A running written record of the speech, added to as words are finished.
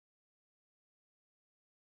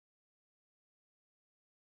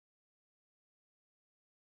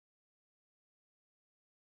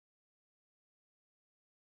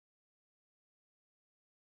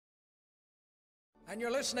And you're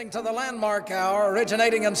listening to the Landmark Hour,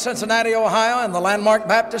 originating in Cincinnati, Ohio, in the Landmark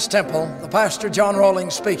Baptist Temple. The pastor, John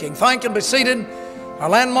Rawlings, speaking. Thank and be seated. Our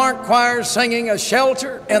Landmark choir singing "A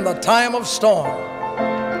Shelter in the Time of Storm."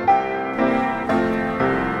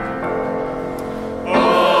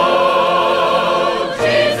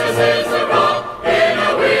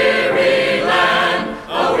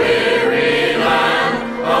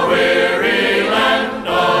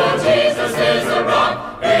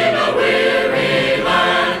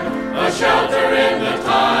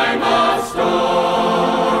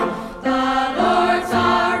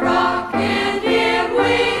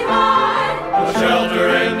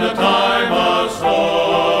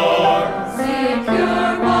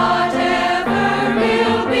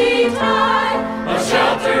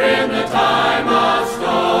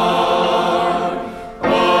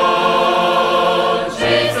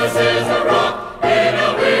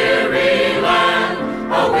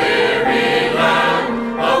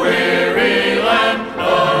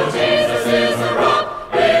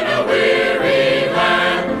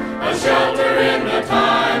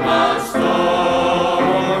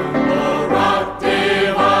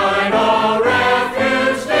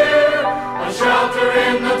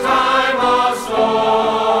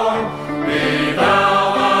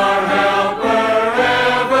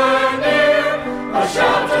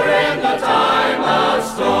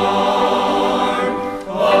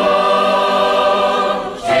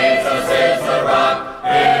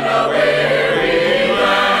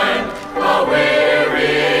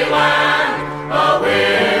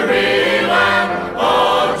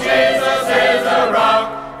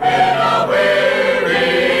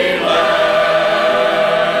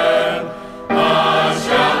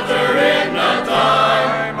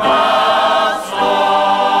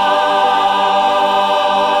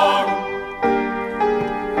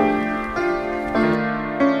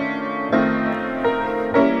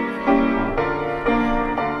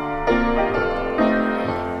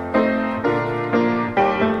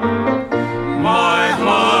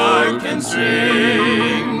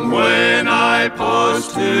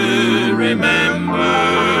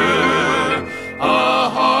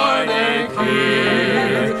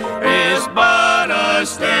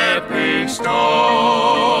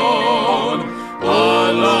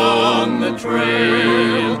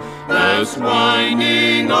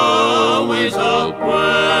 Winding always upward,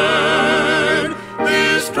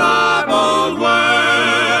 this troubled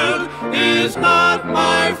world is not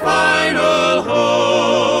my final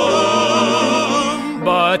home.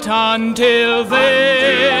 But until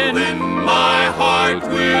then my heart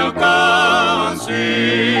will go on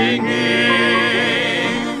singing.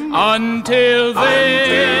 Until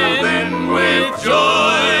then with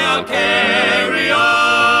joy I'll carry on.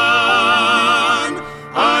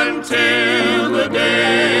 Until the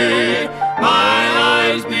day my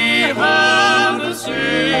eyes behold the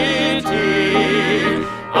city,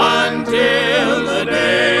 until the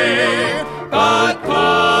day God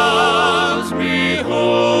calls me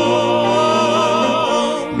home.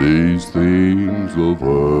 These things of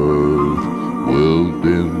earth will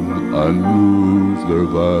dim and lose their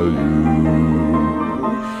value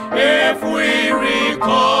if we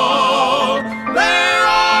recall there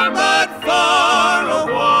are but for a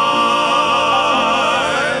while.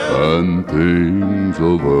 And things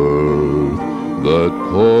of earth that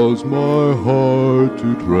cause my heart to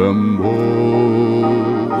tremble,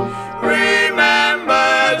 remember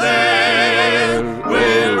they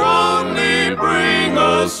will only bring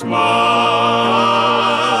a smile.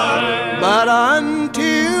 But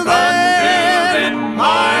until then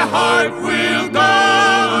my heart will go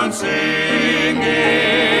on singing.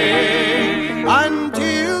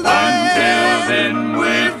 Until then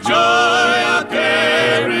with joy I'll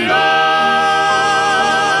carry on.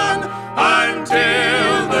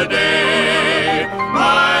 Until the day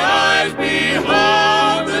my eyes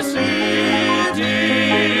behold the city.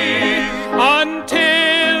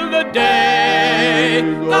 Until the day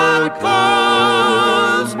God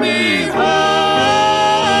calls me home.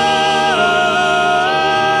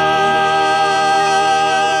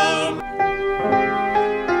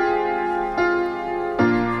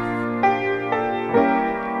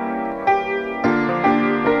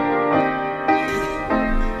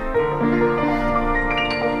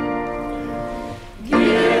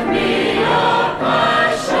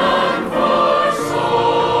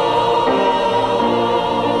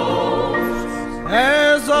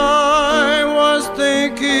 as I was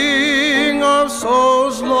thinking of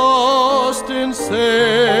souls lost in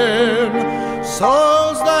sin,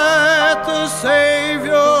 souls that the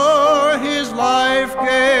Savior his life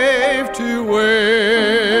gave to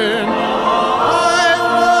win. I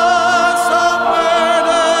was so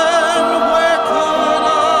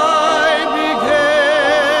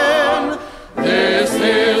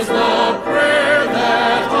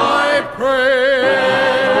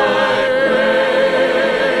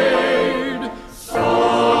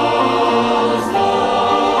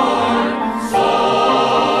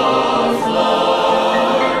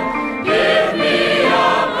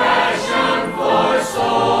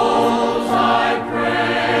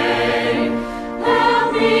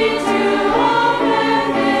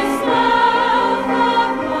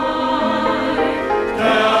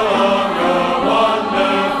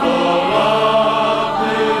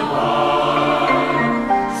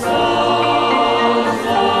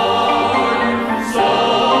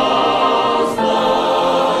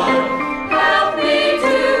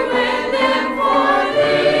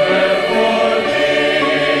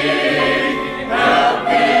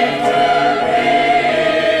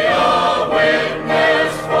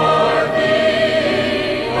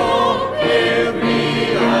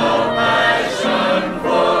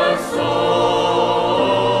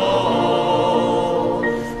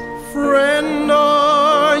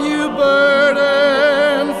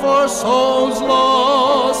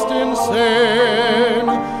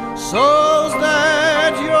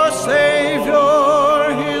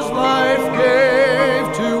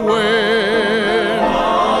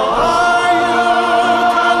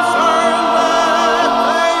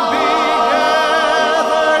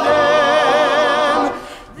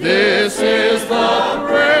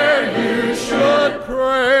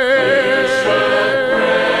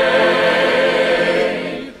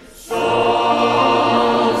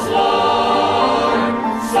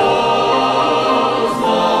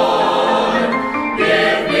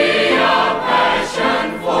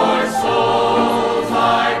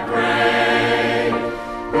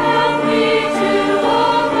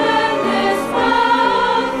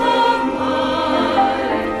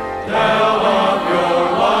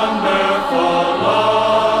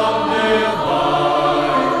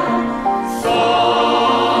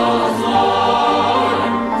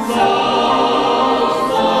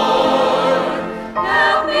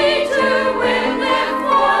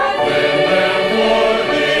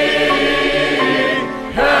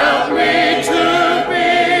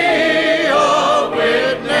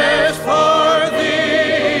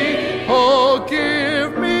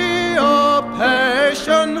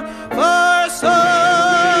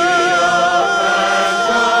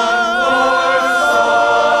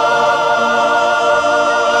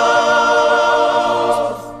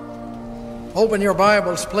Open your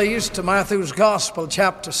Bibles, please, to Matthew's Gospel,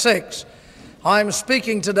 chapter 6. I'm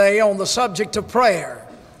speaking today on the subject of prayer.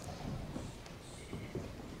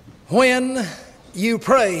 When you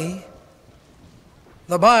pray,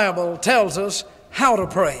 the Bible tells us how to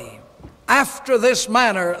pray. After this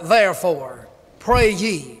manner, therefore, pray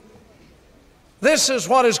ye. This is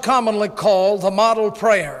what is commonly called the model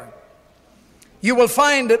prayer. You will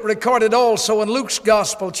find it recorded also in Luke's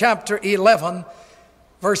Gospel, chapter 11,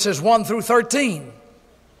 verses 1 through 13.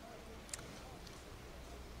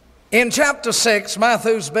 In chapter 6,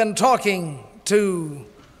 Matthew's been talking to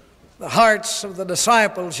the hearts of the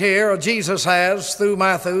disciples here, or Jesus has through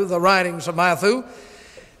Matthew, the writings of Matthew.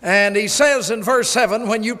 And he says in verse 7,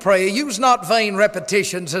 when you pray, use not vain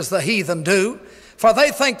repetitions as the heathen do, for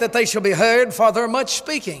they think that they shall be heard for their much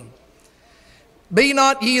speaking. Be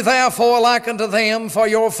not ye therefore like unto them, for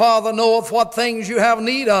your Father knoweth what things you have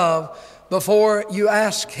need of before you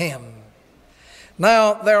ask Him.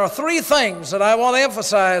 Now, there are three things that I want to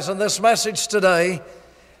emphasize in this message today,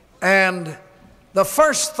 and the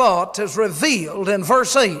first thought is revealed in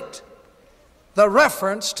verse 8, the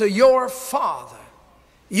reference to your Father.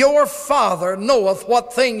 Your Father knoweth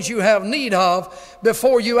what things you have need of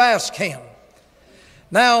before you ask Him.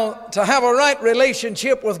 Now, to have a right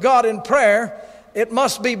relationship with God in prayer, it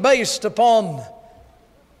must be based upon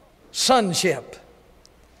sonship.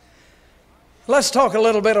 Let's talk a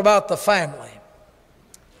little bit about the family.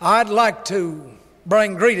 I'd like to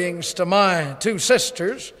bring greetings to my two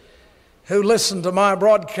sisters who listen to my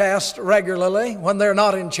broadcast regularly when they're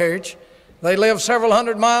not in church. They live several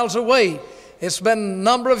hundred miles away. It's been a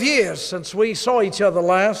number of years since we saw each other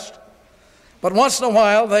last. But once in a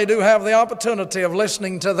while, they do have the opportunity of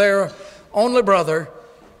listening to their only brother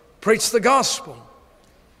preach the gospel.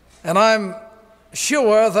 And I'm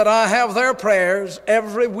sure that I have their prayers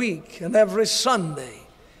every week and every Sunday.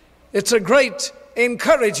 It's a great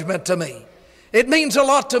encouragement to me. It means a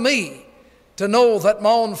lot to me to know that my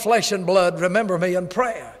own flesh and blood remember me in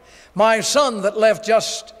prayer. My son that left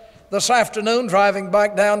just this afternoon driving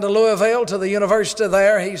back down to Louisville to the university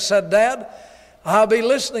there, he said, Dad, I'll be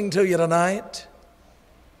listening to you tonight.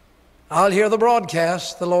 I'll hear the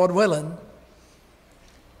broadcast, the Lord willing.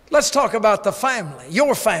 Let's talk about the family,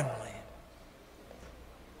 your family.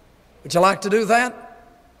 Would you like to do that?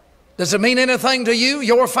 Does it mean anything to you,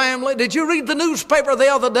 your family? Did you read the newspaper the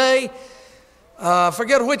other day?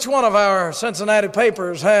 Forget which one of our Cincinnati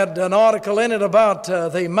papers had an article in it about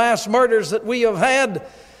the mass murders that we have had,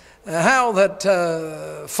 how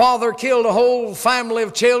that father killed a whole family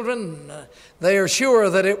of children. They are sure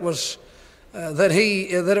that it was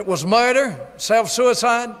it was murder,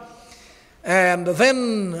 self-suicide. And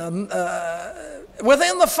then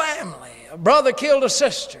within the family, a brother killed a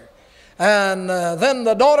sister. And then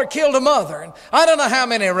the daughter killed a mother. And I don't know how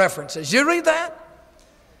many references. You read that?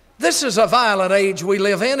 This is a violent age we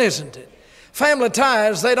live in, isn't it? Family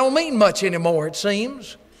ties, they don't mean much anymore, it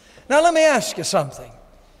seems. Now let me ask you something.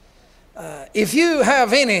 If you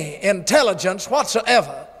have any intelligence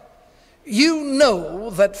whatsoever, you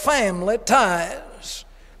know that family ties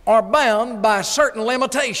are bound by certain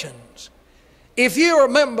limitations. If you're a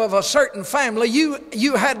member of a certain family,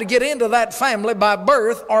 you had to get into that family by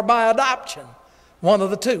birth or by adoption. One of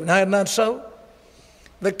the two. Now, isn't that so?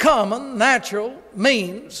 The common, natural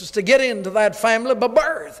means is to get into that family by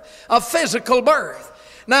birth, a physical birth.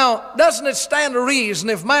 Now, doesn't it stand to reason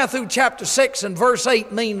if Matthew chapter 6 and verse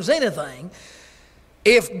 8 means anything,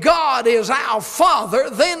 if God is our Father,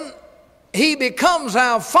 then He becomes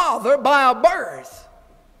our Father by a birth.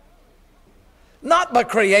 Not by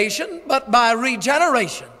creation, but by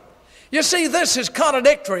regeneration. You see, this is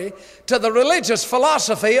contradictory to the religious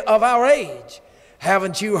philosophy of our age.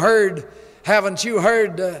 Haven't you heard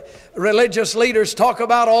religious leaders talk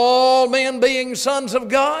about all men being sons of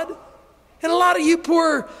God? And a lot of you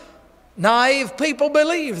poor, naive people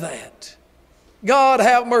believe that. God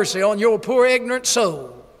have mercy on your poor, ignorant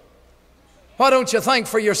soul. Why don't you think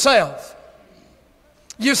for yourself?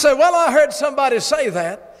 You say, well, I heard somebody say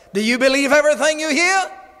that. Do you believe everything you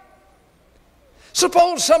hear?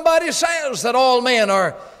 Suppose somebody says that all men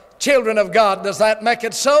are children of God. Does that make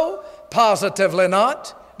it so? Positively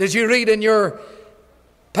not. Did you read in your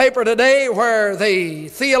paper today where the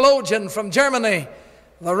theologian from Germany,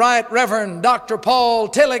 the Right Reverend Dr. Paul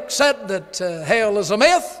Tillich, said that hell is a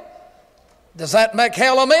myth? Does that make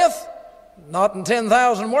hell a myth? Not in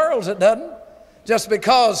 10,000 worlds it doesn't. Just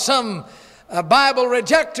because some Bible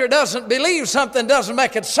rejecter doesn't believe something doesn't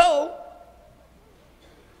make it so.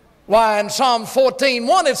 Why, in Psalm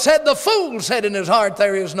 14:1 it said, the fool said in his heart,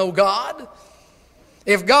 there is no God.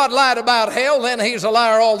 If God lied about hell, then He's a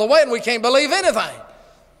liar all the way and we can't believe anything.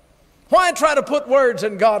 Why try to put words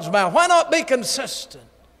in God's mouth? Why not be consistent?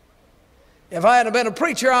 If I hadn't been a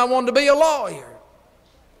preacher, I wanted to be a lawyer.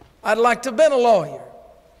 I'd like to have been a lawyer.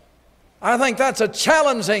 I think that's a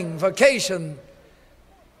challenging vocation,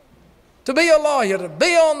 to be a lawyer, to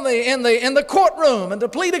be in the courtroom and to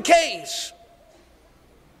plead a case.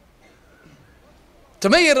 To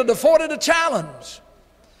me, it had afforded a challenge.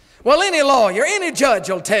 Well, any lawyer, any judge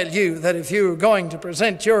will tell you that if you're going to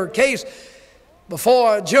present your case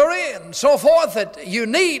before a jury and so forth, that you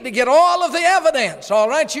need to get all of the evidence. All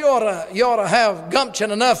right, you ought to have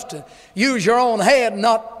gumption enough to use your own head and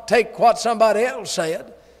not take what somebody else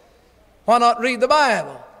said. Why not read the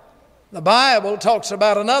Bible? The Bible talks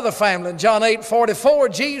about another family. In John 8:44,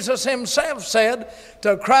 Jesus himself said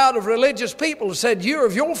to a crowd of religious people, said, "You're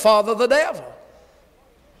of your father, the devil."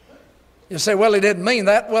 You say, well, he didn't mean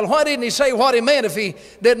that. Well, why didn't he say what he meant if he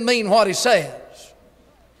didn't mean what he says?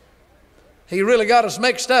 He really got us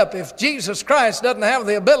mixed up. If Jesus Christ doesn't have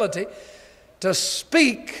the ability to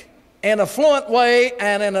speak in a fluent way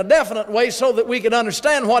and in a definite way so that we can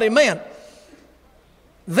understand what he meant,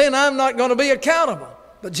 then I'm not going to be accountable.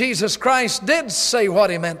 But Jesus Christ did say what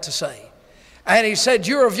he meant to say. And he said,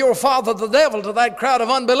 "You're of your father the devil," to that crowd of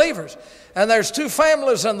unbelievers. And there's two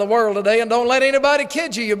families in the world today, and don't let anybody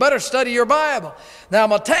kid you. You better study your Bible. Now,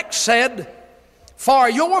 my text said, "For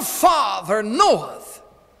your Father knoweth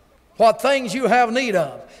what things you have need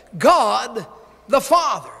of." God the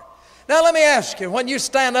Father. Now, let me ask you, when you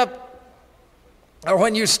stand up, or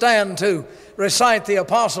when you stand to recite the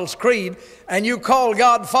Apostles' Creed, and you call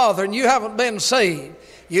God Father, and you haven't been saved,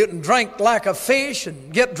 you can drink like a fish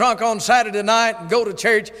and get drunk on Saturday night and go to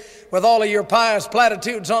church with all of your pious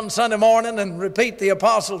platitudes on Sunday morning and repeat the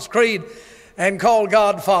Apostles' Creed and call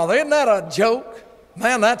God Father. Isn't that a joke?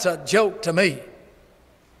 Man, that's a joke to me.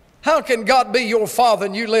 How can God be your Father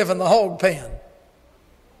and you live in the hog pen?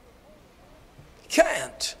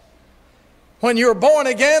 Can't. When you're born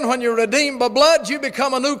again, when you're redeemed by blood, you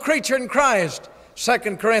become a new creature in Christ.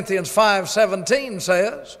 2 Corinthians 5:17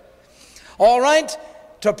 says. All right,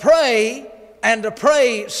 to pray, and to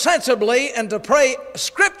pray sensibly, and to pray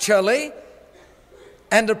scripturally,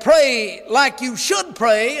 and to pray like you should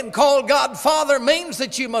pray and call God Father means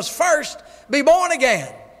that you must first be born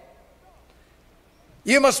again.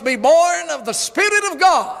 You must be born of the Spirit of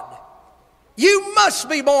God. You must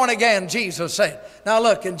be born again, Jesus said. Now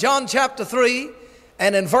look, in John chapter 3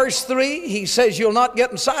 and in verse 3, he says you'll not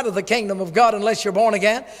get inside of the kingdom of God unless you're born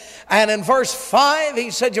again. And in verse 5,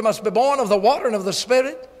 he said you must be born of the water and of the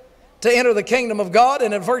Spirit to enter the kingdom of God.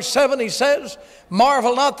 And in verse 7 he says,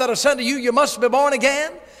 "Marvel not that I said to you, you must be born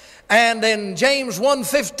again." And in James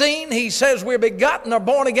 1:15 he says we're begotten or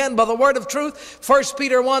born again by the word of truth. 1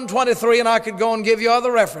 Peter 1:23, and I could go and give you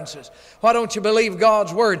other references. Why don't you believe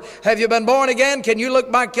God's word? Have you been born again? Can you look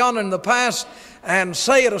back yonder in the past and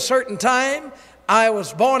say at a certain time, I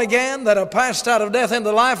was born again, that I passed out of death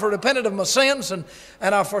into life, or repented of my sins, and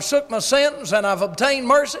I forsook my sins, and I've obtained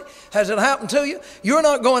mercy? Has it happened to you? You're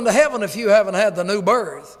not going to heaven if you haven't had the new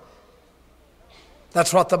birth.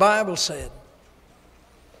 That's what the Bible said.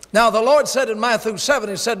 Now the Lord said in Matthew 7,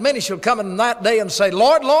 he said, "Many shall come in that day and say,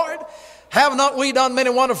 Lord, Lord, have not we done many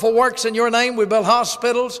wonderful works in your name? We built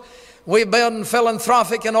hospitals, we've been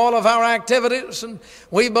philanthropic in all of our activities, and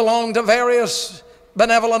we belong to various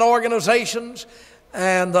benevolent organizations."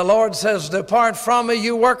 And the Lord says, "Depart from me,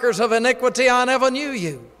 you workers of iniquity, I never knew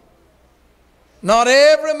you." Not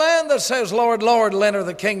every man that says, Lord, Lord, will enter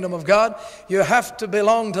the kingdom of God. You have to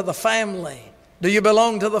belong to the family. Do you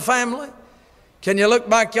belong to the family? Can you look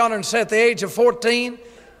back yonder and say, at the age of 14,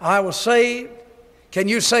 I was saved? Can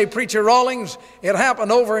you say, Preacher Rawlings, it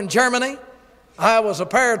happened over in Germany. I was a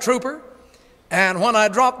paratrooper, and when I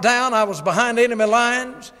dropped down, I was behind enemy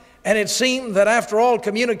lines. And it seemed that after all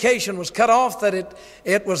communication was cut off, that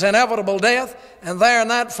it was inevitable death. And there in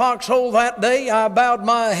that foxhole that day, I bowed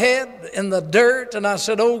my head in the dirt and I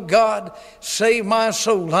said, "Oh God, save my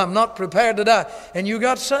soul. I'm not prepared to die." And you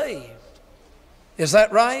got saved. Is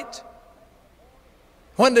that right?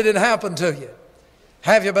 When did it happen to you?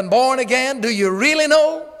 Have you been born again? Do you really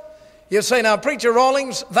know? You say, "Now, Preacher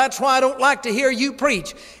Rawlings, that's why I don't like to hear you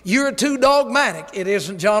preach. You're too dogmatic." It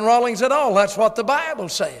isn't John Rawlings at all. That's what the Bible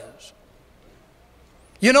says.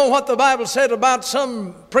 You know what the Bible said about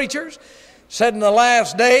some preachers? It said in the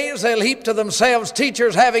last days they'll heap to themselves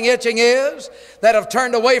teachers having itching ears, that have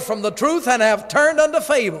turned away from the truth and have turned unto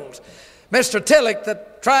fables. Mr. Tillich,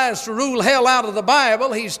 that tries to rule hell out of the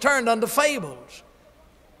Bible, he's turned unto fables.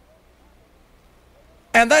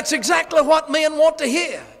 And that's exactly what men want to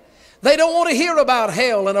hear. They don't want to hear about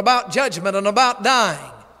hell and about judgment and about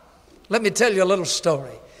dying. Let me tell you a little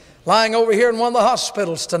story. Lying over here in one of the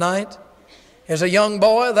hospitals tonight is a young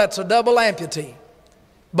boy that's a double amputee.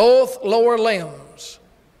 Both lower limbs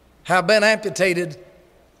have been amputated.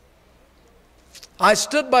 I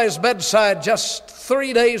stood by his bedside just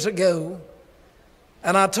 3 days ago,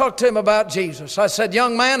 and I talked to him about Jesus. I said,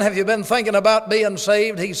 young man, have you been thinking about being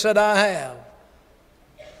saved? He said, I have.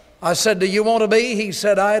 I said, do you want to be? He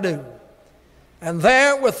said, I do. And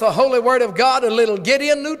there, with the Holy Word of God, a little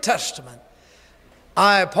Gideon New Testament,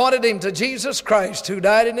 I pointed him to Jesus Christ, who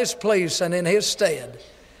died in his place and in his stead.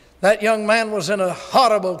 That young man was in a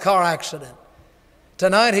horrible car accident.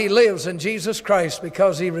 Tonight he lives in Jesus Christ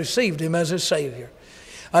because he received him as his Savior.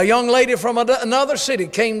 A young lady from another city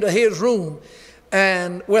came to his room,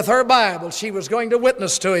 and with her Bible she was going to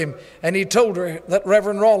witness to him, and he told her that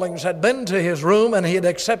Reverend Rawlings had been to his room and he had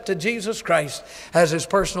accepted Jesus Christ as his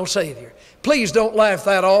personal Savior. Please don't laugh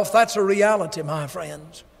that off. That's a reality, my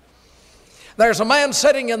friends. There's a man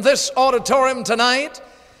sitting in this auditorium tonight,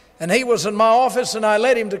 and he was in my office, and I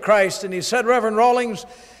led him to Christ, and he said, Reverend Rawlings,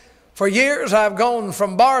 for years I've gone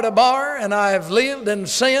from bar to bar, and I've lived in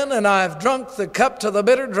sin, and I've drunk the cup to the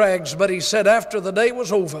bitter dregs. But he said, after the day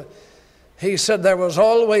was over, he said, there was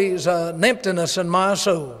always an emptiness in my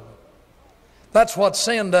soul. That's what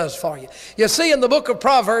sin does for you. You see, in the book of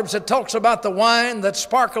Proverbs, it talks about the wine that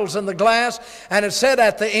sparkles in the glass, and it said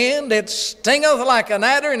at the end, it stingeth like an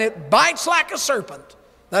adder and it bites like a serpent.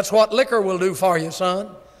 That's what liquor will do for you,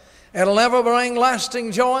 son. It'll never bring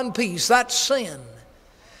lasting joy and peace. That's sin.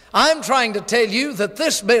 I'm trying to tell you that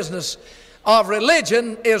this business of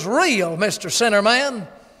religion is real, Mr. Sinner Man.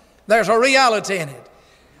 There's a reality in it.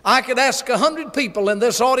 I could ask 100 people in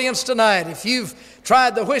this audience tonight, if you've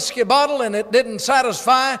tried the whiskey bottle and it didn't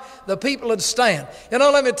satisfy, the people would stand. You know,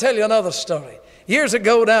 let me tell you another story. Years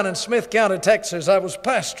ago down in Smith County, Texas, I was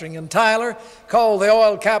pastoring in Tyler, called the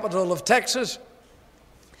oil capital of Texas.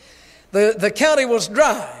 The county was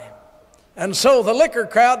dry, and so the liquor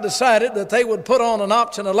crowd decided that they would put on an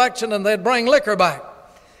option election and they'd bring liquor back.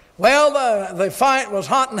 Well, the fight was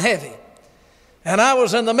hot and heavy, and I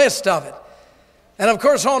was in the midst of it. And of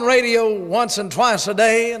course on radio once and twice a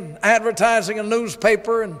day, and advertising in a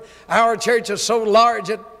newspaper, and our church is so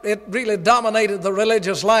large it really dominated the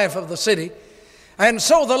religious life of the city. And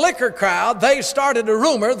so the liquor crowd, they started a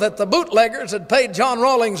rumor that the bootleggers had paid John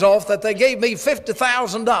Rawlings off, that they gave me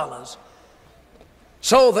 $50,000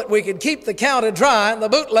 so that we could keep the county dry and the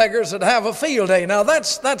bootleggers would have a field day. Now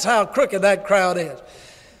that's how crooked that crowd is.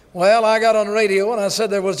 Well, I got on the radio and I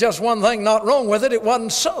said there was just one thing not wrong with it. It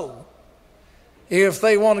wasn't so. If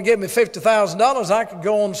they want to give me $50,000, I could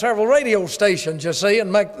go on several radio stations, you see,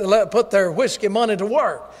 and put their whiskey money to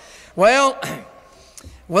work. Well,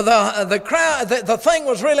 with the crowd, the thing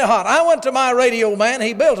was really hot. I went to my radio man.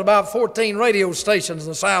 He built about 14 radio stations in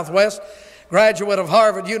the Southwest, graduate of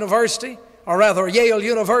Harvard University, or rather Yale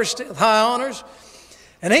University with high honors.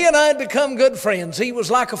 And he and I had become good friends. He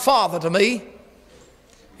was like a father to me.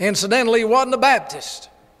 Incidentally, he wasn't a Baptist.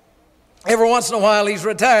 Every once in a while, he's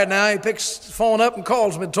retired now, he picks the phone up and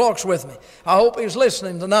calls me, talks with me. I hope he's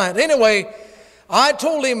listening tonight. Anyway, I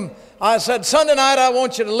told him, I said, Sunday night I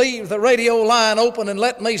want you to leave the radio line open and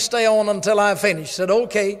let me stay on until I finish. He said,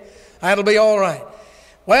 okay, that'll be all right.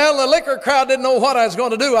 Well, the liquor crowd didn't know what I was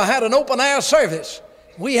going to do. I had an open air service.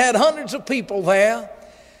 We had hundreds of people there,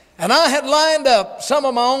 and I had lined up some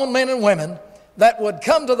of my own men and women that would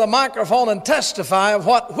come to the microphone and testify of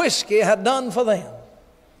what whiskey had done for them.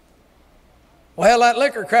 Well, that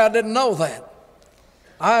liquor crowd didn't know that.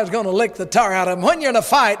 I was going to lick the tar out of them. When you're in a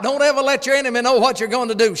fight, don't ever let your enemy know what you're going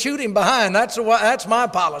to do. Shoot him behind. That's my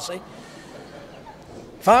policy.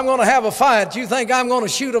 If I'm going to have a fight, you think I'm going to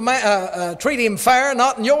shoot a man, treat him fair?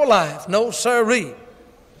 Not in your life. No, sirree.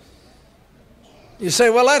 You say,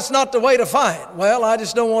 well, that's not the way to fight. Well, I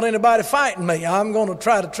just don't want anybody fighting me. I'm going to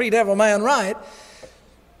try to treat every man right.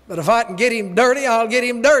 But if I can get him dirty, I'll get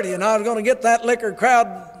him dirty. And I was going to get that liquor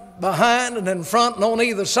crowd behind and in front and on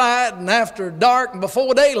either side, and after dark and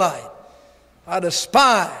before daylight. I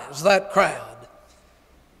despise that crowd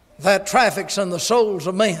that traffics in the souls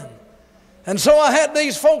of men. And so I had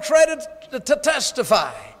these folks ready to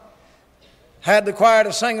testify. Had the choir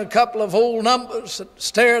to sing a couple of old numbers that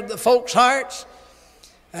stirred the folks' hearts.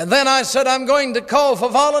 And then I said, I'm going to call for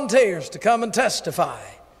volunteers to come and testify.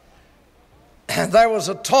 And there was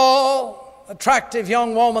a tall, attractive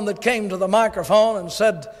young woman that came to the microphone and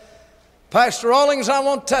said, Pastor Rawlings, I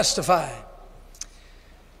want to testify.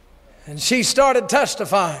 And she started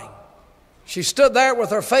testifying. She stood there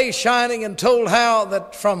with her face shining and told how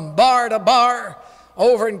that from bar to bar,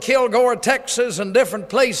 over in Kilgore, Texas, and different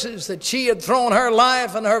places, that she had thrown her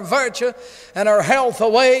life and her virtue and her health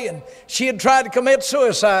away, and she had tried to commit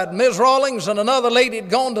suicide. Ms. Rawlings and another lady had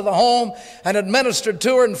gone to the home and had ministered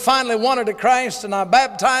to her and finally won her to Christ, and I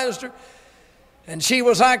baptized her. And she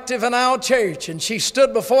was active in our church, and she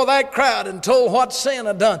stood before that crowd and told what sin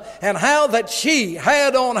had done, and how that she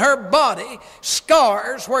had on her body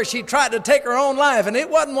scars where she tried to take her own life. And it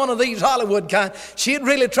wasn't one of these Hollywood kind. She had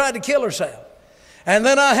really tried to kill herself. And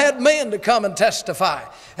then I had men to come and testify,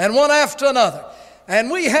 and one after another.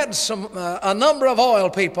 And we had a number of oil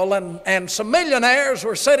people, and some millionaires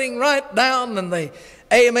were sitting right down in the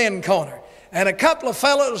amen corner. And a couple of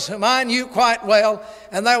fellows whom I knew quite well,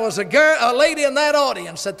 and there was a lady in that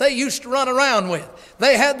audience that they used to run around with.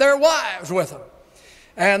 They had their wives with them.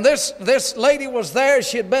 And this lady was there.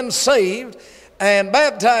 She had been saved and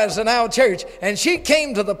baptized in our church. And she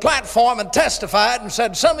came to the platform and testified and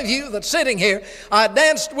said, some of you that's sitting here, I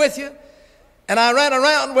danced with you, and I ran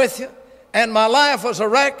around with you, and my life was a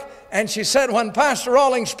wreck. And she said, when Pastor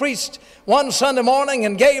Rawlings preached one Sunday morning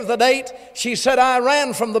and gave the date, she said, I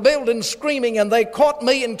ran from the building screaming, and they caught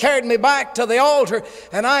me and carried me back to the altar,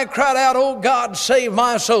 and I cried out, oh God, save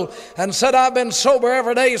my soul, and said, I've been sober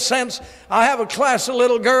every day since. I have a class of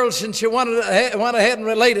little girls, and she went ahead and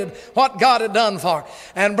related what God had done for her.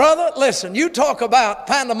 And brother, listen, you talk about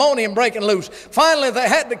pandemonium breaking loose. Finally, they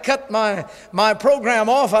had to cut my program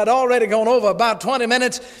off. I'd already gone over about 20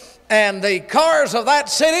 minutes. And the cars of that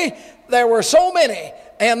city, there were so many,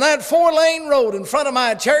 and that 4-lane road in front of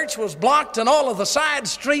my church was blocked, and all of the side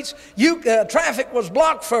streets, traffic was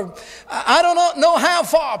blocked for, I don't know how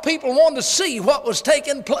far. People wanted to see what was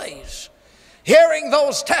taking place. Hearing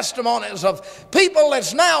those testimonies of people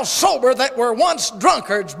that's now sober that were once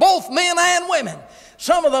drunkards, both men and women.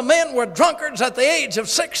 Some of the men were drunkards at the age of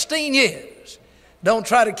 16 years. Don't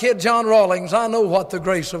try to kid John Rawlings. I know what the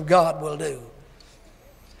grace of God will do.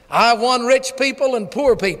 I've won rich people and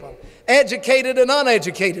poor people, educated and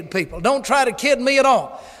uneducated people. Don't try to kid me at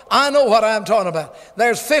all. I know what I'm talking about.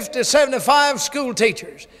 There's 50, 75 school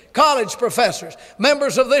teachers, college professors,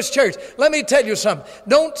 members of this church. Let me tell you something.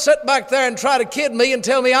 Don't sit back there and try to kid me and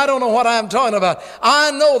tell me I don't know what I'm talking about.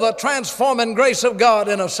 I know the transforming grace of God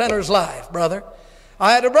in a sinner's life, brother.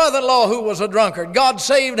 I had a brother-in-law who was a drunkard. God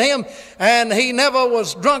saved him, and he never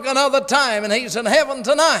was drunk another time, and he's in heaven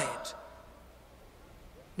tonight.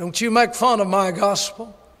 Don't you make fun of my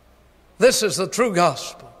gospel. This is the true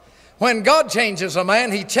gospel. When God changes a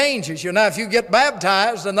man, He changes you. Now, if you get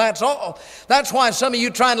baptized, then that's all. That's why some of you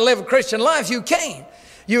trying to live a Christian life, you can't.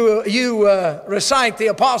 You recite the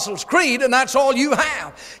Apostles' Creed, and that's all you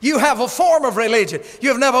have. You have a form of religion.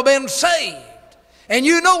 You've never been saved. And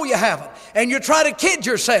you know you haven't. And you try to kid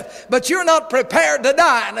yourself. But you're not prepared to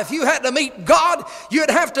die. And if you had to meet God, you'd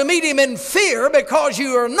have to meet Him in fear because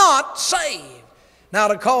you are not saved. Now,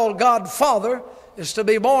 to call God Father is to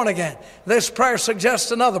be born again. This prayer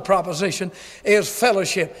suggests another proposition, is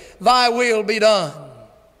fellowship. Thy will be done.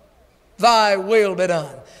 Thy will be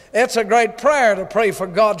done. It's a great prayer to pray for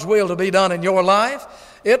God's will to be done in your life.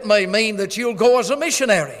 It may mean that you'll go as a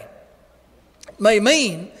missionary. It may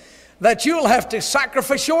mean that you'll have to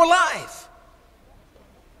sacrifice your life.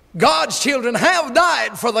 God's children have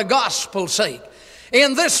died for the gospel's sake.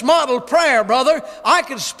 In this model prayer, brother, I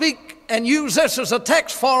could speak and use this as a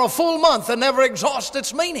text for a full month and never exhaust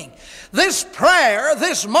its meaning. This prayer,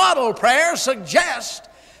 this model prayer, suggests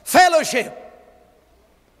fellowship.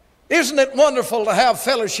 Isn't it wonderful to have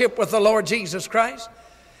fellowship with the Lord Jesus Christ?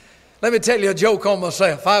 Let me tell you a joke on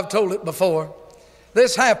myself. I've told it before.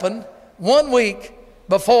 This happened 1 week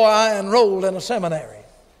before I enrolled in a seminary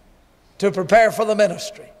to prepare for the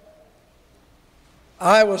ministry.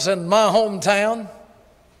 I was in my hometown,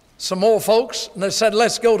 some more folks, and they said,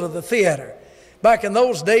 let's go to the theater. Back in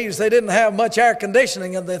those days, they didn't have much air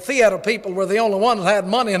conditioning, and the theater people were the only ones that had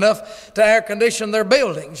money enough to air condition their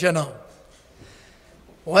buildings, you know.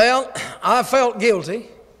 Well, I felt guilty.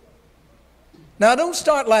 Now, don't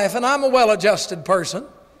start laughing. I'm a well-adjusted person.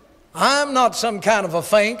 I'm not some kind of a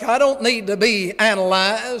fink. I don't need to be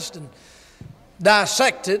analyzed and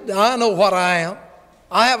dissected. I know what I am.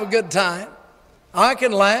 I have a good time. I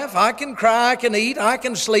can laugh, I can cry, I can eat, I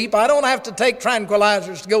can sleep. I don't have to take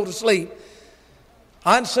tranquilizers to go to sleep.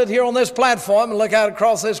 I'd sit here on this platform and look out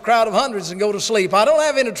across this crowd of hundreds and go to sleep. I don't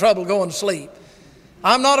have any trouble going to sleep.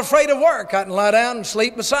 I'm not afraid of work. I can lie down and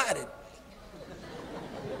sleep beside it.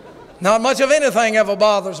 Not much of anything ever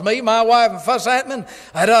bothers me. My wife will fuss at me,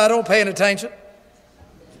 and I don't pay any attention.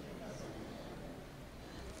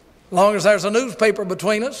 As long as there's a newspaper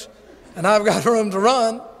between us and I've got room to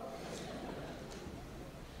run.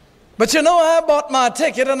 But you know, I bought my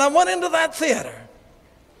ticket and I went into that theater.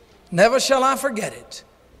 Never shall I forget it.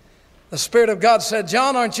 The Spirit of God said,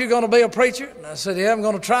 John, aren't you going to be a preacher? And I said, yeah, I'm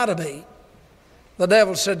going to try to be. The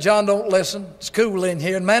devil said, John, don't listen. It's cool in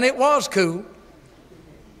here. And man, it was cool.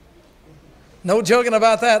 No joking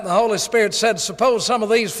about that. And the Holy Spirit said, suppose some of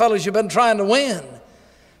these fellows you've been trying to win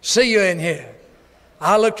see you in here.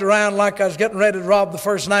 I looked around like I was getting ready to rob the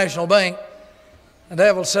First National Bank. The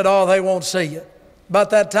devil said, oh, they won't see you. About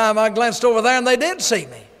that time, I glanced over there and they did see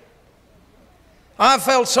me. I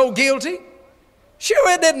felt so guilty.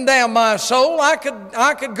 Sure, it didn't damn my soul. I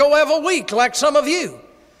could go every week like some of you.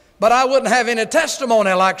 But I wouldn't have any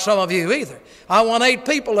testimony like some of you either. I won 8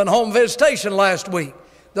 people in home visitation last week.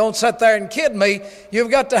 Don't sit there and kid me.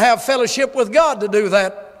 You've got to have fellowship with God to do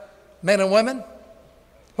that, men and women.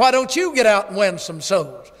 Why don't you get out and win some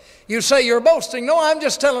souls? You say you're boasting. No, I'm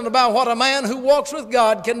just telling about what a man who walks with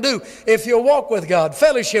God can do if you walk with God,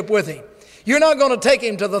 fellowship with Him. You're not going to take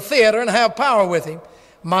Him to the theater and have power with Him,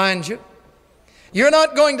 mind you. You're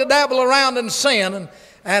not going to dabble around in sin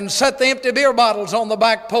and set the empty beer bottles on the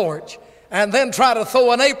back porch and then try to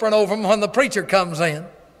throw an apron over them when the preacher comes in.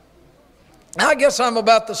 I guess I'm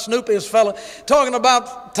about the snoopiest fella. Talking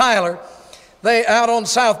about Tyler, they out on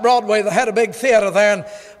South Broadway, they had a big theater there, and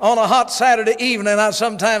on a hot Saturday evening, I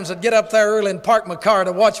sometimes would get up there early and park my car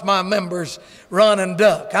to watch my members run and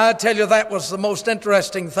duck. I tell you, that was the most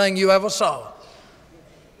interesting thing you ever saw.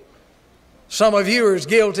 Some of you are as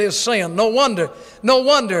guilty as sin. No wonder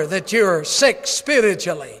that you're sick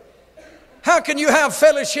spiritually. How can you have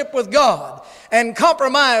fellowship with God and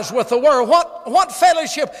compromise with the world? What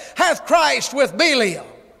fellowship hath Christ with Belial?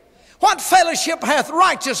 What fellowship hath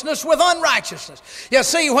righteousness with unrighteousness? You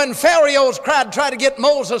see, when Pharaoh's tried to get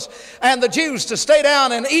Moses and the Jews to stay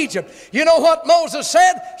down in Egypt, you know what Moses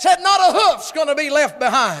said? Said, not a hoof's going to be left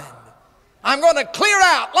behind. I'm going to clear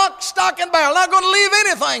out, lock, stock, and barrel. Not going to leave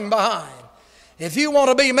anything behind. If you want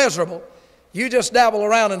to be miserable, you just dabble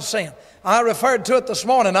around in sin. I referred to it this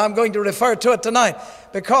morning. I'm going to refer to it tonight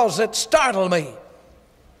because it startled me.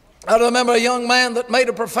 I remember a young man that made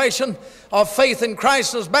a profession of faith in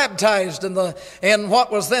Christ and was baptized in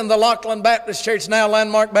what was then the Laughlin Baptist Church, now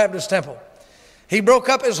Landmark Baptist Temple. He broke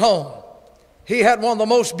up his home. He had one of the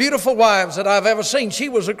most beautiful wives that I've ever seen. She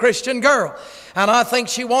was a Christian girl, and I think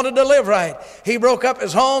she wanted to live right. He broke up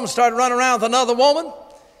his home, started running around with another woman.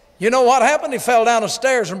 You know what happened? He fell down the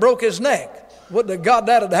stairs and broke his neck. Wouldn't have God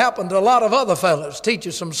that had happened to a lot of other fellas. Teach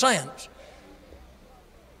you some sense.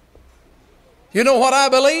 You know what I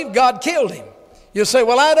believe? God killed him. You say,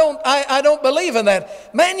 well, I don't believe in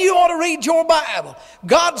that. Man, you ought to read your Bible.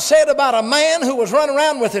 God said about a man who was running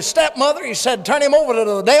around with his stepmother, He said, turn him over to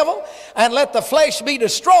the devil and let the flesh be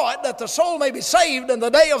destroyed, that the soul may be saved in the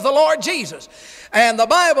day of the Lord Jesus. And the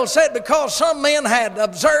Bible said because some men had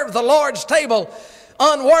observed the Lord's table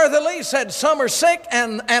unworthily, said some are sick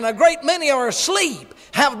and a great many are asleep,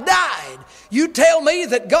 have died. You tell me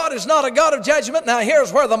that God is not a God of judgment? Now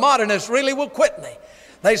here's where the modernists really will quit me.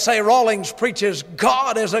 They say Rawlings preaches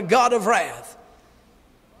God is a God of wrath.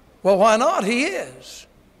 Well, why not? He is.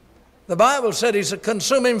 The Bible said He's a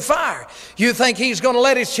consuming fire. You think He's going to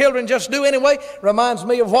let His children just do anyway? Reminds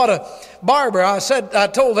me of what a barber, I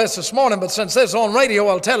told this morning, but since this is on radio,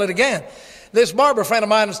 I'll tell it again. This barber friend of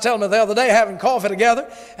mine was telling me the other day, having coffee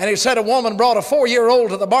together, and he said a woman brought a 4-year-old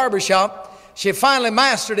to the barber shop. She finally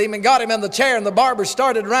mastered him and got him in the chair, and the barber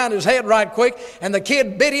started around his head right quick, and the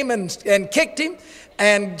kid bit him and kicked him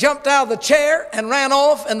and jumped out of the chair and ran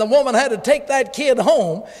off, and the woman had to take that kid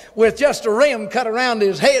home with just a rim cut around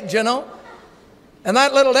his head, you know. And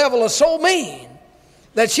that little devil is so mean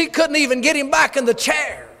that she couldn't even get him back in the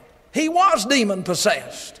chair. He was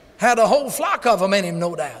demon-possessed. Had a whole flock of them in him,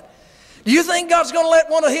 no doubt. Do you think God's going to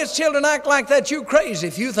let one of His children act like that? You're crazy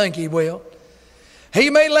if you think He will.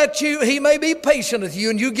 He may be patient with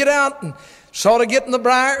you and you get out and sort of get in the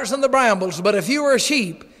briars and the brambles. But if you were a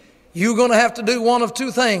sheep, you're going to have to do one of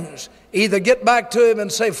two things. Either get back to Him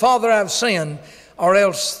and say, Father, I've sinned, or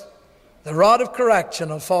else the rod of correction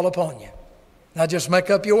will fall upon you. Now just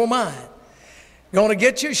make up your mind. Going to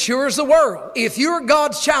get you sure as the world. If you're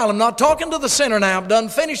God's child, I'm not talking to the sinner now. I'm done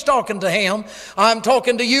finished talking to him. I'm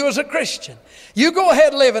talking to you as a Christian. You go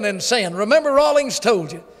ahead living in sin. Remember Rawlings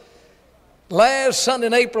told you last Sunday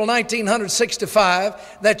in April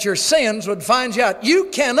 1965 that your sins would find you out. You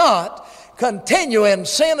cannot continue in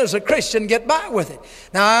sin as a Christian, get by with it.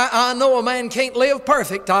 Now I know a man can't live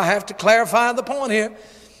perfect. I have to clarify the point here.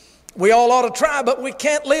 We all ought to try, but we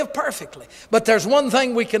can't live perfectly. But there's one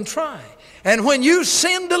thing we can try. And when you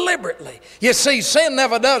sin deliberately, you see, sin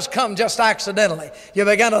never does come just accidentally. You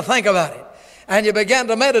begin to think about it, and you begin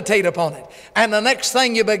to meditate upon it. And the next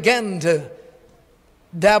thing, you begin to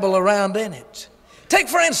dabble around in it. Take,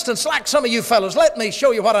 for instance, like some of you fellas, let me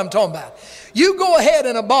show you what I'm talking about. You go ahead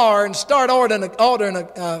in a bar and start ordering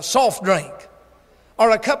a soft drink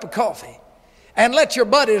or a cup of coffee and let your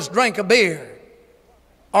buddies drink a beer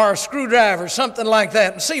or a screwdriver, something like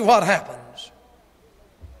that, and see what happens.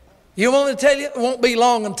 You want me to tell you, it won't be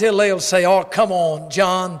long until they'll say, oh, come on,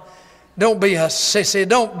 John, don't be a sissy,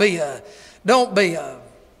 don't be a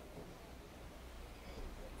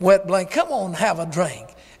wet blanket. Come on, have a drink.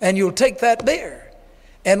 And you'll take that beer.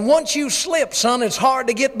 And once you slip, son, it's hard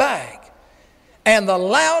to get back. And the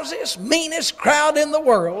lousiest, meanest crowd in the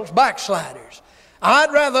world is backsliders.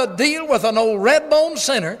 I'd rather deal with an old red-bone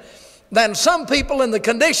sinner than some people in the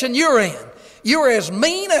condition you're in. You're as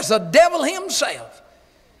mean as the devil himself.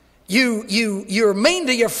 You're mean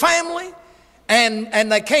to your family,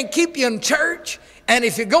 and they can't keep you in church. And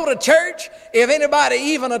if you go to church, if anybody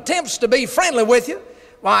even attempts to be friendly with you,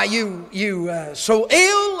 why, you so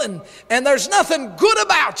ill, and there's nothing good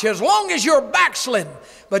about you as long as you're backslidden.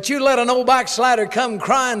 But you let an old backslider come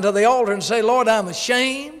crying to the altar and say, Lord, I'm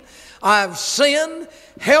ashamed. I've sinned.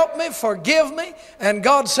 Help me, forgive me. And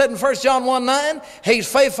God said in 1 John 1:9,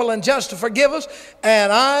 He's faithful and just to forgive us.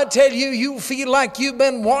 And I tell you, you feel like you've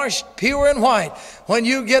been washed pure and white when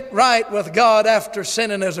you get right with God after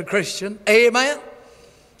sinning as a Christian. Amen.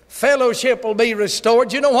 Fellowship will be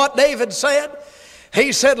restored. You know what David said?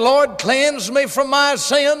 He said, Lord, cleanse me from my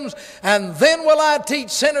sins, and then will I teach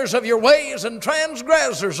sinners of your ways, and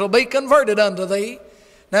transgressors will be converted unto thee.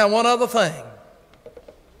 Now, one other thing.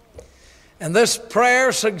 And this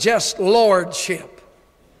prayer suggests lordship.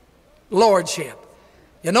 Lordship.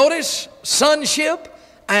 You notice sonship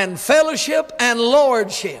and fellowship and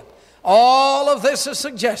lordship. All of this is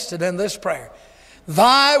suggested in this prayer.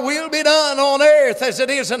 Thy will be done on earth as it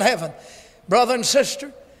is in heaven. Brother and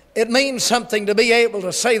sister, it means something to be able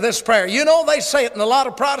to say this prayer. You know, they say it in a lot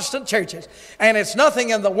of Protestant churches, and it's nothing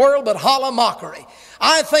in the world but hollow mockery.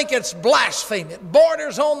 I think it's blasphemy. It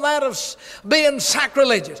borders on that of being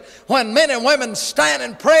sacrilegious. When men and women stand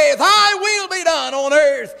and pray, Thy will be done on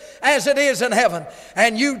earth as it is in heaven.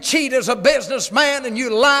 And you cheat as a businessman and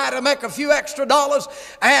you lie to make a few extra dollars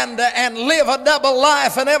and live a double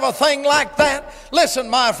life and everything like that. Listen,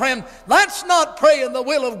 my friend, that's not praying the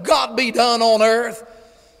will of God be done on earth.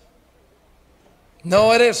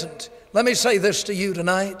 No, it isn't. Let me say this to you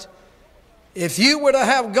tonight. If you were to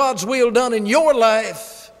have God's will done in your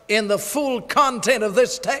life in the full content of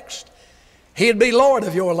this text, He'd be Lord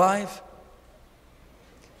of your life.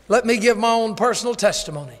 Let me give my own personal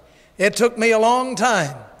testimony. It took me a long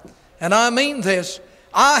time, and I mean this.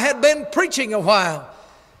 I had been preaching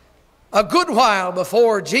a good while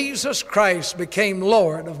before Jesus Christ became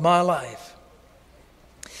Lord of my life.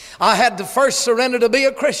 I had to first surrender to be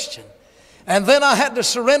a Christian. And then I had to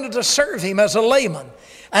surrender to serve Him as a layman.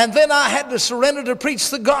 And then I had to surrender to preach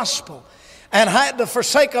the gospel. And I had to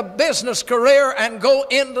forsake a business career and go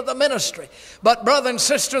into the ministry. But brother and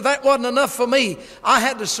sister, that wasn't enough for me. I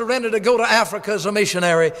had to surrender to go to Africa as a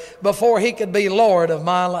missionary before He could be Lord of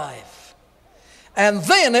my life. And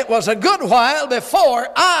then it was a good while before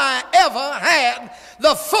I ever had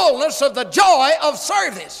the fullness of the joy of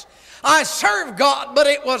service. I served God, but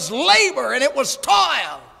it was labor and it was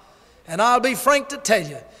toil. And I'll be frank to tell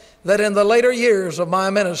you that in the later years of my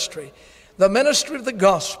ministry, the ministry of the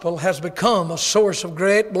gospel has become a source of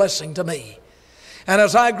great blessing to me. And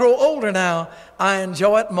as I grow older now, I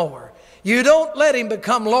enjoy it more. You don't let Him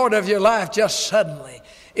become Lord of your life just suddenly.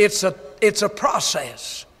 It's a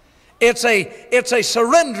process. It's a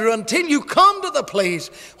surrender until you come to the place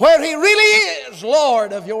where He really is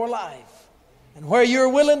Lord of your life, and where you're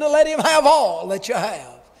willing to let Him have all that you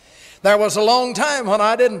have. There was a long time when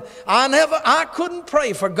I couldn't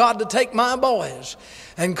pray for God to take my boys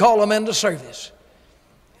and call them into service.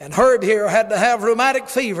 And Herb here had to have rheumatic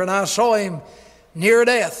fever, and I saw him near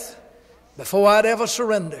death before I'd ever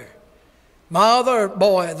surrender. My other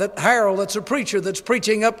boy, Harold, that's a preacher that's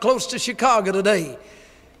preaching up close to Chicago today,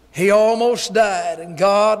 he almost died, and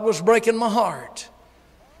God was breaking my heart.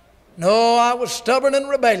 No, I was stubborn and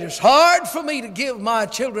rebellious. Hard for me to give my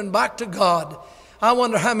children back to God. I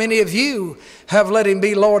wonder how many of you have let Him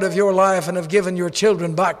be Lord of your life and have given your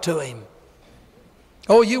children back to Him.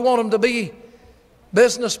 Oh, you want them to be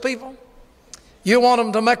business people? You want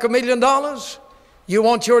them to make $1 million? You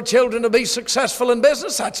want your children to be successful in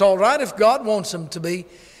business? That's all right if God wants them to be.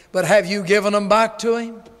 But have you given them back to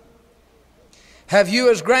Him? Have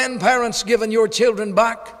you as grandparents given your children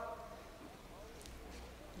back?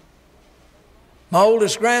 My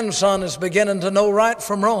oldest grandson is beginning to know right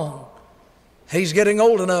from wrong. He's getting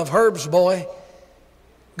old enough, Herb's boy.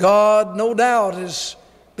 God, no doubt, is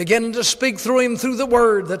beginning to speak through him through the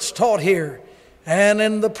word that's taught here. and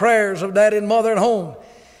in the prayers of Daddy and Mother at home.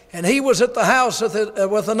 And he was at the house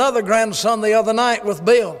with another grandson the other night with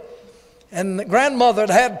Bill. And the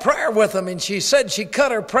grandmother had prayer with him, and she said she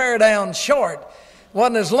cut her prayer down short.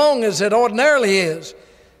 Wasn't as long as it ordinarily is.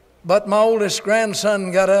 But my oldest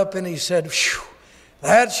grandson got up and he said, "Phew,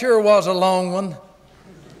 that sure was a long one."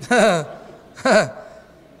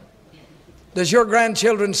 Does your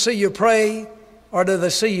grandchildren see you pray, or do they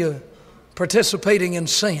see you participating in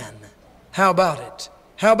sin? How about it?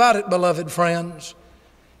 How about it, beloved friends?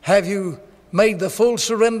 Have you made the full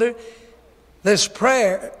surrender? This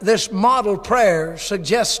prayer, this model prayer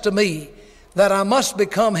suggests to me that I must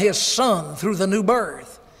become His son through the new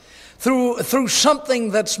birth, through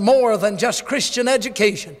something that's more than just Christian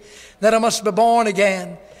education, that I must be born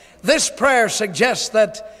again. This prayer suggests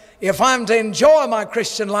that if I'm to enjoy my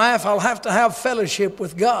Christian life, I'll have to have fellowship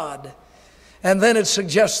with God. And then it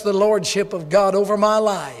suggests the lordship of God over my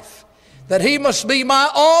life, that He must be my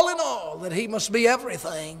all in all, that He must be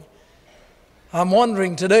everything. I'm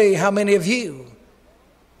wondering today how many of you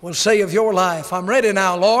will say of your life, "I'm ready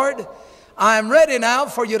now, Lord. I'm ready now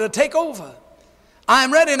for you to take over.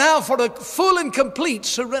 I'm ready now for the full and complete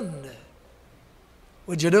surrender."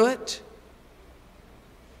 Would you do it?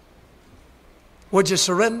 Would you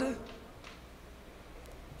surrender?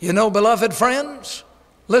 You know, beloved friends,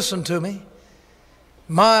 listen to me.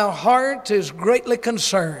 My heart is greatly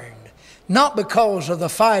concerned, not because of the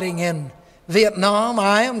fighting in Vietnam.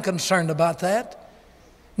 I am concerned about that.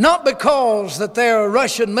 Not because that there are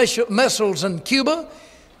Russian missiles in Cuba,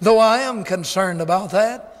 though I am concerned about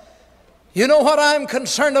that. You know what I'm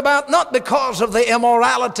concerned about? Not because of the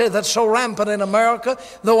immorality that's so rampant in America,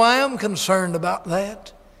 though I am concerned about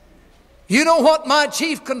that. You know what my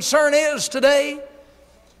chief concern is today?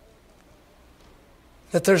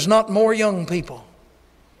 That there's not more young people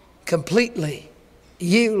completely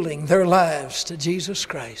yielding their lives to Jesus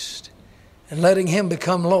Christ and letting Him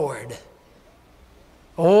become Lord.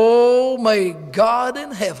 Oh, may God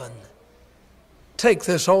in heaven take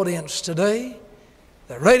this audience today,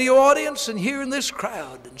 the radio audience, and here in this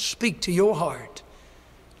crowd, and speak to your heart.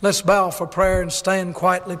 Let's bow for prayer and stand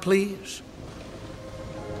quietly, please.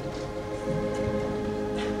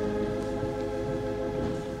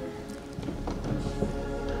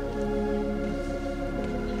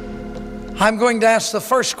 I'm going to ask the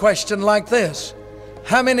first question like this.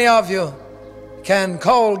 How many of you can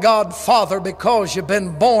call God Father because you've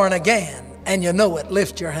been born again and you know it?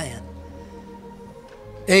 Lift your hand.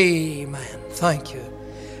 Amen. Thank you.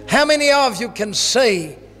 How many of you can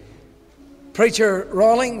say, Preacher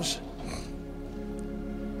Rawlings,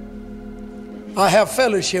 I have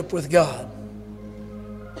fellowship with God?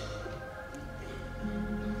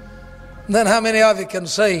 And then how many of you can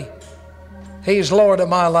say, He's Lord of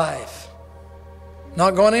my life?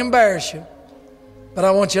 Not going to embarrass you, but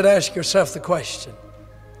I want you to ask yourself the question.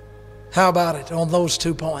 How about it on those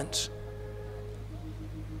 2 points?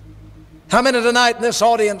 How many tonight in this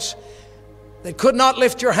audience that could not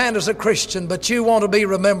lift your hand as a Christian, but you want to be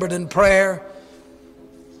remembered in prayer?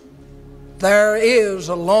 There is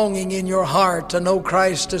a longing in your heart to know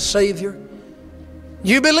Christ as Savior.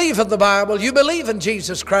 You believe in the Bible. You believe in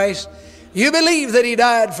Jesus Christ. You believe that He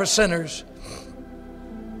died for sinners.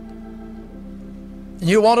 And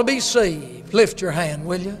you want to be saved. Lift your hand,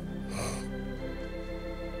 will you?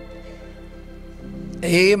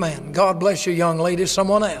 Amen. God bless you, young lady.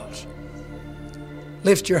 Someone else.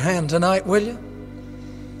 Lift your hand tonight, will you?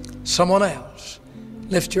 Someone else.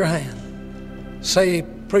 Lift your hand. Say,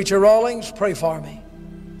 Preacher Rawlings, pray for me.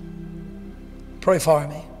 Pray for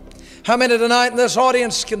me. How many tonight in this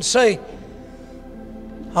audience can say,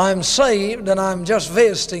 I'm saved and I'm just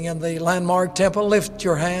visiting in the Landmark Temple? Lift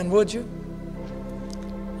your hand, would you?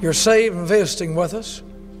 You're saved and visiting with us.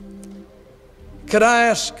 Could I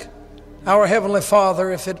ask our Heavenly Father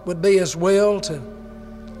if it would be His will to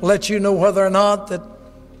let you know whether or not that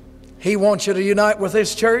He wants you to unite with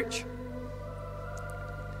this church?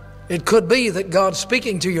 It could be that God's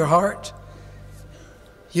speaking to your heart.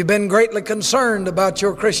 You've been greatly concerned about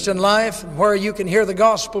your Christian life and where you can hear the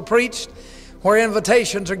gospel preached, where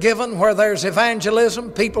invitations are given, where there's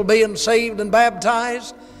evangelism, people being saved and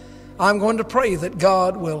baptized. I'm going to pray that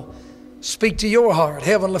God will speak to your heart.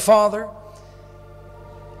 Heavenly Father,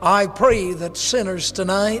 I pray that sinners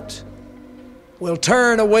tonight will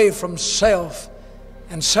turn away from self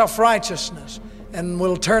and self-righteousness and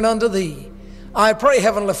will turn unto Thee. I pray,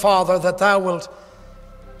 Heavenly Father, that Thou wilt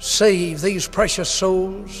save these precious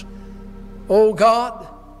souls. Oh God,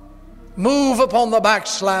 move upon the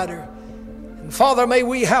backslider. And Father, may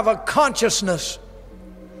we have a consciousness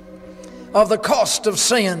of the cost of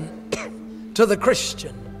sin to the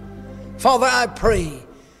Christian. Father, I pray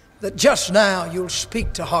that just now you'll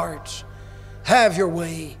speak to hearts. Have your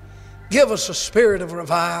way. Give us a spirit of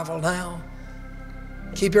revival now.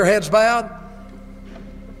 Keep your heads bowed.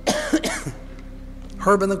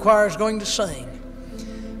 Herb and the choir is going to sing.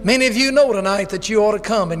 Many of you know tonight that you ought to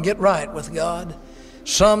come and get right with God.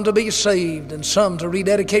 Some to be saved and some to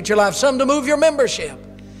rededicate your life. Some to move your membership.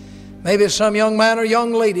 Maybe some young man or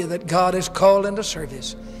young lady that God has called into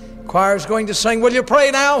service. Choir is going to sing. Will you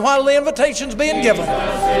pray now while the invitation's being given?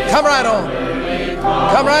 Come right on.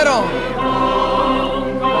 Come right on.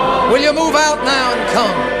 Will you move out now and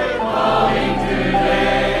come?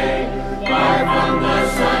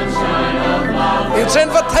 It's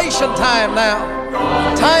invitation time now.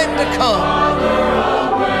 Time to come.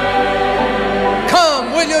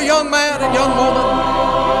 Come, will you, young man and young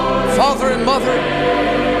woman, father and mother,